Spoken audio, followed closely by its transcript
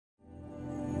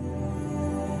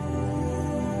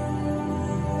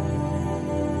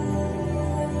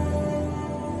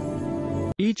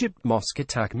Egypt mosque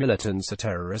attack. Militants are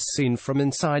terrorists seen from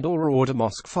inside Al-Rawda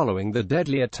Mosque following the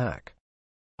deadly attack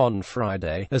on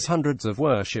Friday, as hundreds of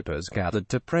worshippers gathered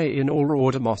to pray in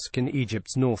Al-Rawda Mosque in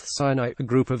Egypt's North Sinai. A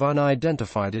group of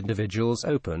unidentified individuals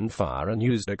opened fire and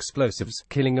used explosives,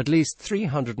 killing at least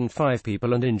 305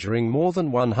 people and injuring more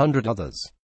than 100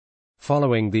 others.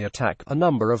 Following the attack, a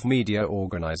number of media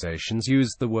organizations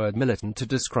used the word militant to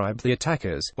describe the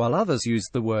attackers, while others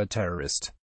used the word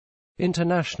terrorist.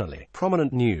 Internationally,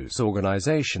 prominent news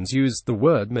organizations used the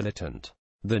word militant.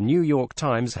 The New York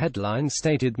Times headline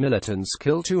stated militants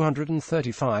kill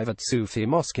 235 at Sufi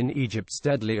Mosque in Egypt's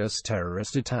deadliest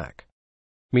terrorist attack.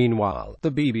 Meanwhile,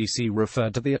 the BBC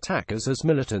referred to the attackers as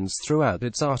militants throughout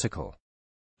its article.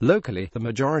 Locally, the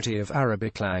majority of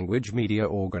Arabic-language media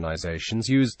organizations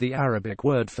used the Arabic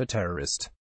word for terrorist.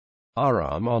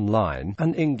 Ahram Online,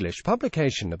 an English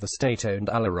publication of the state-owned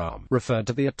Al-Ahram, referred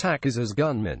to the attackers as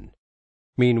gunmen.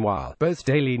 Meanwhile, both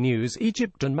Daily News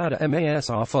Egypt and Mada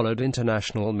Masr followed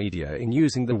international media in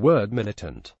using the word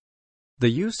militant. The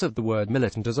use of the word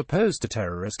militant as opposed to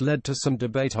terrorist led to some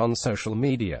debate on social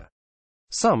media.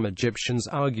 Some Egyptians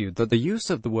argued that the use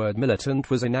of the word militant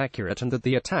was inaccurate and that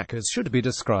the attackers should be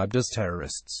described as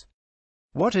terrorists.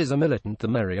 What is a militant? The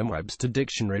Merriam-Webster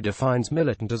dictionary defines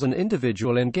militant as an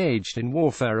individual engaged in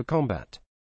warfare or combat.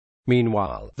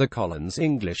 Meanwhile, the Collins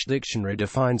English Dictionary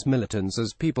defines militants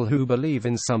as people who believe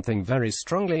in something very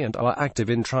strongly and are active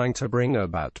in trying to bring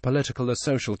about political or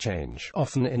social change,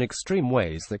 often in extreme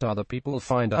ways that other people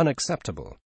find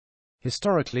unacceptable.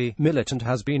 Historically, militant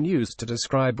has been used to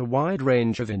describe a wide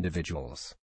range of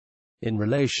individuals. In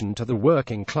relation to the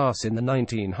working class in the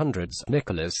 1900s,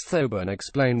 Nicholas Thoburn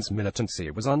explains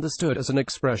militancy was understood as an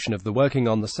expression of the working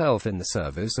on the self in the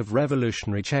service of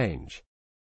revolutionary change.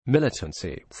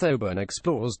 Militancy, Thoburn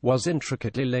explores, was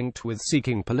intricately linked with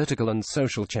seeking political and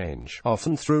social change,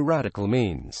 often through radical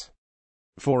means.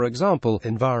 For example,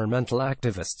 environmental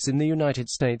activists in the United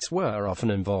States were often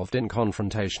involved in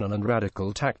confrontational and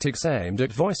radical tactics aimed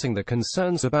at voicing their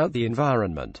concerns about the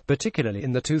environment, particularly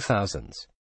in the 2000s.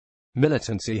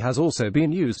 Militancy has also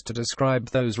been used to describe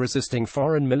those resisting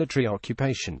foreign military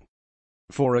occupation.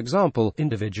 For example,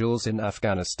 individuals in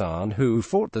Afghanistan who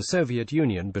fought the Soviet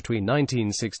Union between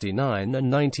 1969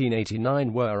 and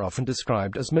 1989 were often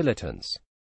described as militants.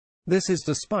 This is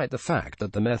despite the fact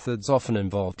that the methods often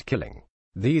involved killing.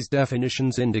 These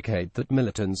definitions indicate that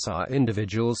militants are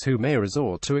individuals who may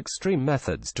resort to extreme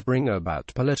methods to bring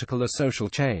about political or social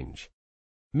change.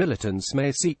 Militants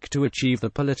may seek to achieve the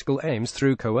political aims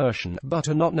through coercion, but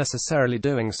are not necessarily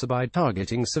doing so by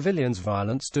targeting civilians.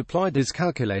 Violence deployed is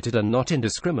calculated and not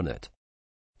indiscriminate.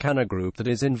 Can a group that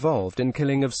is involved in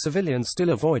killing of civilians still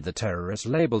avoid the terrorist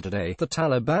label today? The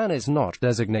Taliban is not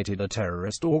designated a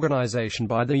terrorist organization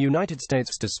by the United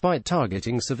States despite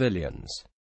targeting civilians.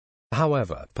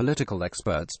 However, political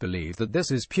experts believe that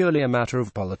this is purely a matter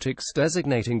of politics.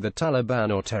 Designating the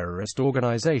Taliban or terrorist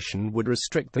organization would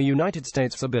restrict the United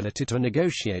States' ability to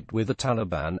negotiate with the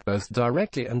Taliban, both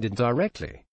directly and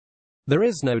indirectly. There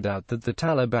is no doubt that the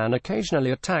Taliban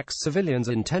occasionally attacks civilians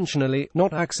intentionally,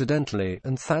 not accidentally,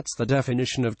 and that's the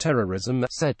definition of terrorism,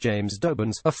 said James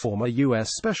Dobbins, a former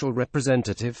U.S. Special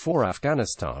Representative for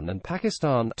Afghanistan and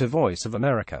Pakistan, to Voice of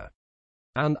America.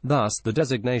 And, thus, the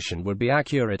designation would be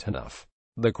accurate enough.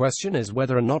 The question is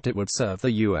whether or not it would serve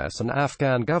the U.S. and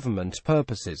Afghan government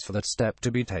purposes for that step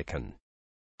to be taken.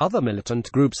 Other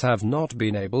militant groups have not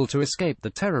been able to escape the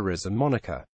terrorism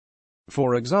moniker.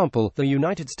 For example, the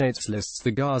United States lists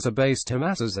the Gaza-based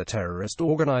Hamas as a terrorist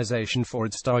organization for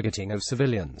its targeting of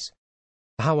civilians.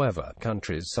 However,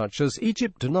 countries such as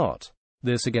Egypt do not.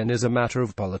 This again is a matter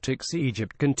of politics.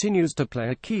 Egypt continues to play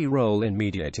a key role in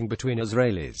mediating between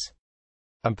Israelis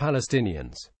and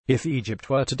Palestinians. If Egypt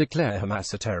were to declare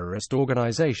Hamas a terrorist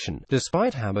organization,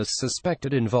 despite Hamas'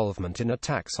 suspected involvement in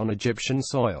attacks on Egyptian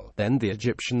soil, then the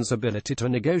Egyptians' ability to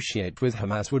negotiate with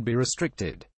Hamas would be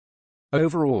restricted.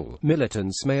 Overall,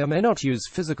 militants may or may not use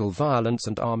physical violence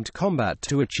and armed combat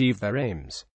to achieve their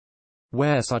aims.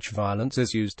 Where such violence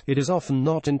is used, it is often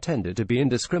not intended to be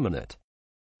indiscriminate.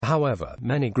 However,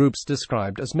 many groups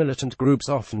described as militant groups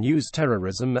often use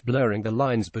terrorism, blurring the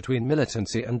lines between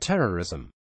militancy and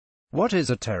terrorism. What is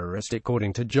a terrorist?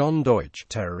 According to John Deutsch,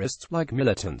 terrorists, like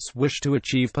militants, wish to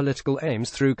achieve political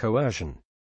aims through coercion.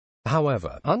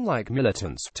 However, unlike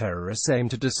militants, terrorists aim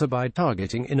to do so by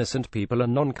targeting innocent people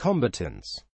and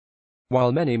non-combatants.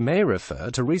 While many may refer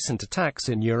to recent attacks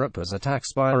in Europe as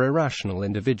attacks by irrational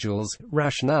individuals,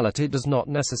 rationality does not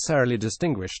necessarily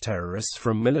distinguish terrorists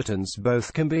from militants.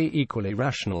 Both can be equally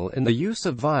rational in the use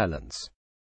of violence.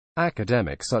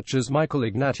 Academics such as Michael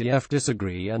Ignatieff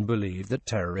disagree and believe that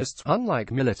terrorists, unlike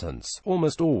militants,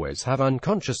 almost always have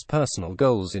unconscious personal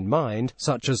goals in mind,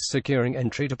 such as securing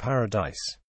entry to paradise.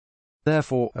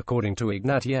 Therefore, according to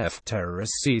Ignatieff,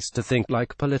 terrorists cease to think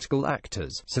like political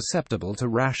actors, susceptible to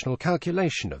rational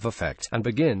calculation of effect, and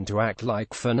begin to act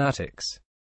like fanatics.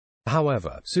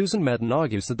 However, Susan Medden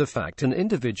argues that the fact an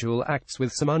individual acts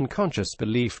with some unconscious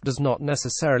belief does not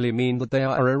necessarily mean that they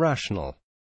are irrational.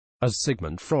 As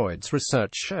Sigmund Freud's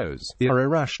research shows, the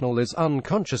irrational is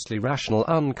unconsciously rational.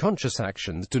 Unconscious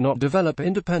actions do not develop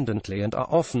independently and are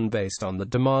often based on the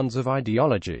demands of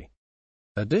ideology.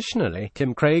 Additionally,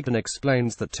 Kim Cragen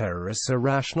explains that terrorists are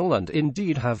rational and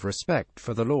indeed have respect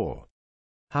for the law.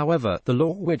 However, the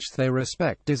law which they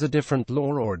respect is a different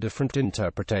law or a different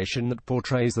interpretation that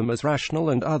portrays them as rational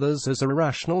and others as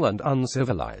irrational and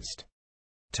uncivilized.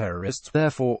 Terrorists,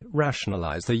 therefore,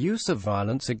 rationalize the use of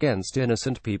violence against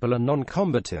innocent people and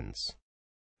non-combatants.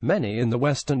 Many in the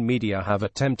Western media have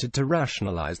attempted to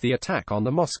rationalize the attack on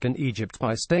the mosque in Egypt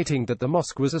by stating that the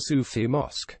mosque was a Sufi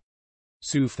mosque.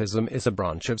 Sufism is a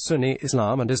branch of Sunni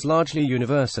Islam and is largely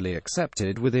universally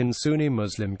accepted within Sunni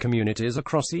Muslim communities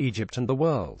across Egypt and the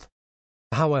world.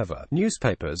 However,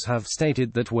 newspapers have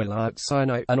stated that Wilayat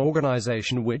Sinai, an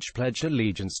organization which pledged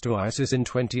allegiance to ISIS in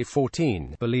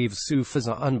 2014, believes Sufis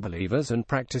are unbelievers and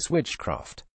practice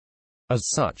witchcraft. As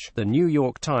such, the New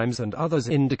York Times and others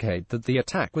indicate that the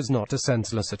attack was not a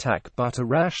senseless attack but a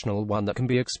rational one that can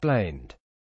be explained.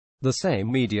 The same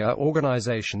media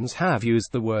organizations have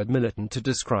used the word militant to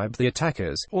describe the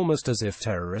attackers, almost as if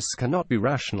terrorists cannot be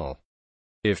rational.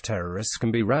 If terrorists can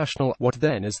be rational, what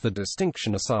then is the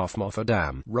distinction? Asaf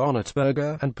Moffedam, Ronit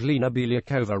Berger, and Polina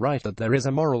Bieliakova write that there is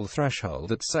a moral threshold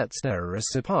that sets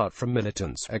terrorists apart from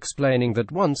militants, explaining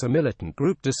that once a militant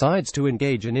group decides to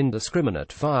engage in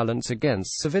indiscriminate violence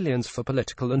against civilians for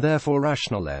political and therefore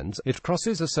rational ends, it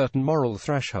crosses a certain moral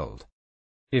threshold.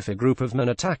 If a group of men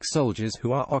attack soldiers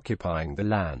who are occupying the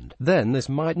land, then this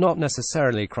might not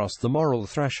necessarily cross the moral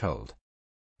threshold.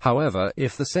 However,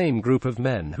 if the same group of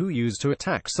men who used to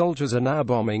attack soldiers are now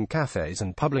bombing cafes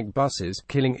and public buses,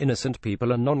 killing innocent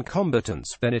people and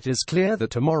non-combatants, then it is clear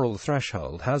that a moral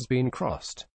threshold has been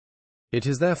crossed. It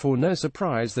is therefore no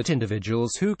surprise that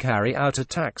individuals who carry out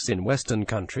attacks in Western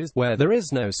countries, where there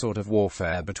is no sort of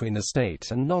warfare between the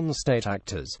state and non-state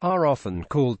actors, are often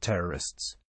called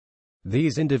terrorists.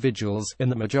 These individuals, in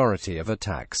the majority of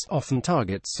attacks, often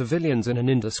target civilians in an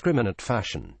indiscriminate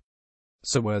fashion.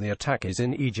 So were the attackers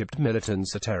in Egypt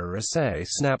militants or terrorists? A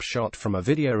snapshot from a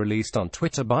video released on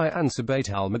Twitter by Ansabate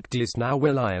al-Makdis now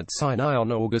Wilayat Sinai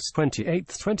on August 28,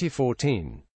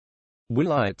 2014.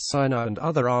 Wilayat Sinai and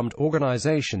other armed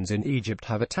organizations in Egypt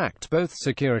have attacked both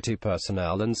security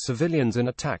personnel and civilians in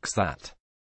attacks that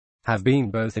have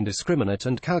been both indiscriminate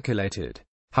and calculated.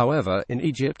 However, in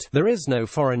Egypt, there is no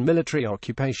foreign military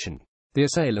occupation. The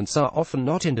assailants are often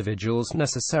not individuals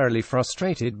necessarily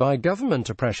frustrated by government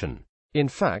oppression. In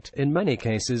fact, in many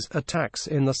cases, attacks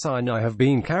in the Sinai have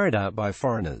been carried out by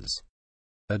foreigners.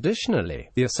 Additionally,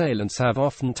 the assailants have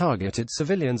often targeted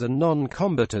civilians and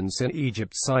non-combatants in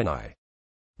Egypt's Sinai.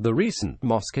 The recent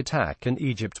mosque attack in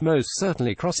Egypt most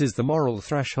certainly crosses the moral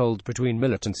threshold between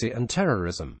militancy and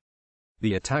terrorism.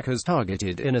 The attackers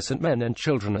targeted innocent men and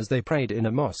children as they prayed in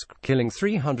a mosque, killing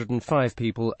 305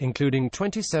 people, including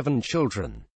 27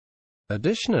 children.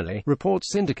 Additionally,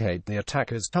 reports indicate the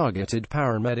attackers targeted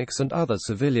paramedics and other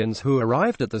civilians who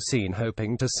arrived at the scene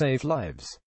hoping to save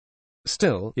lives.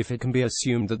 Still, if it can be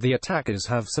assumed that the attackers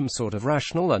have some sort of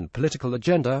rational and political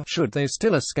agenda, should they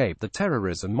still escape the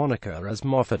terrorism moniker, as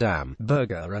Moffedam,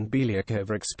 Berger and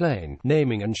Bieliakova explain,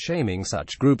 naming and shaming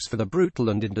such groups for the brutal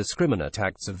and indiscriminate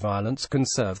acts of violence can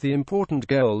serve the important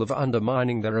goal of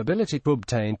undermining their ability to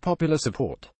obtain popular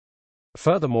support.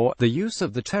 Furthermore, the use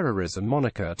of the terrorism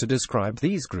moniker to describe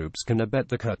these groups can abet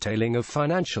the curtailing of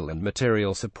financial and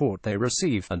material support they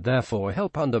receive, and therefore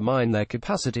help undermine their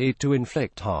capacity to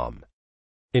inflict harm.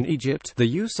 In Egypt, the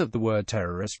use of the word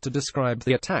terrorist to describe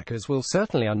the attackers will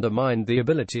certainly undermine the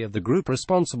ability of the group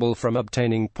responsible from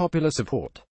obtaining popular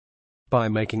support. By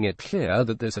making it clear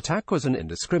that this attack was an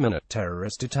indiscriminate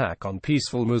terrorist attack on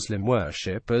peaceful Muslim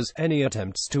worshippers, any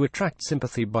attempts to attract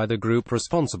sympathy by the group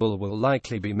responsible will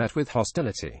likely be met with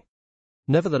hostility.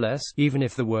 Nevertheless, even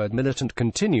if the word militant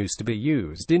continues to be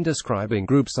used in describing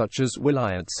groups such as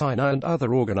Wilayat Sinai and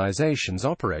other organizations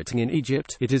operating in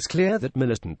Egypt, it is clear that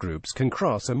militant groups can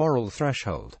cross a moral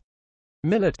threshold.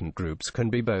 Militant groups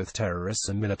can be both terrorists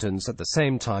and militants at the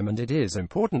same time, and it is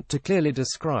important to clearly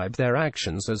describe their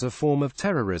actions as a form of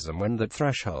terrorism when that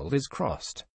threshold is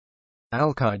crossed.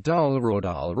 Al-Qaeda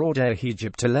al-Rawdah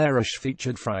Egypt al-Arash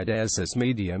featured Friday as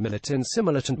media militant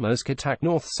militant mosque attack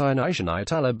North Sinai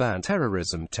Taliban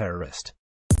terrorism terrorist.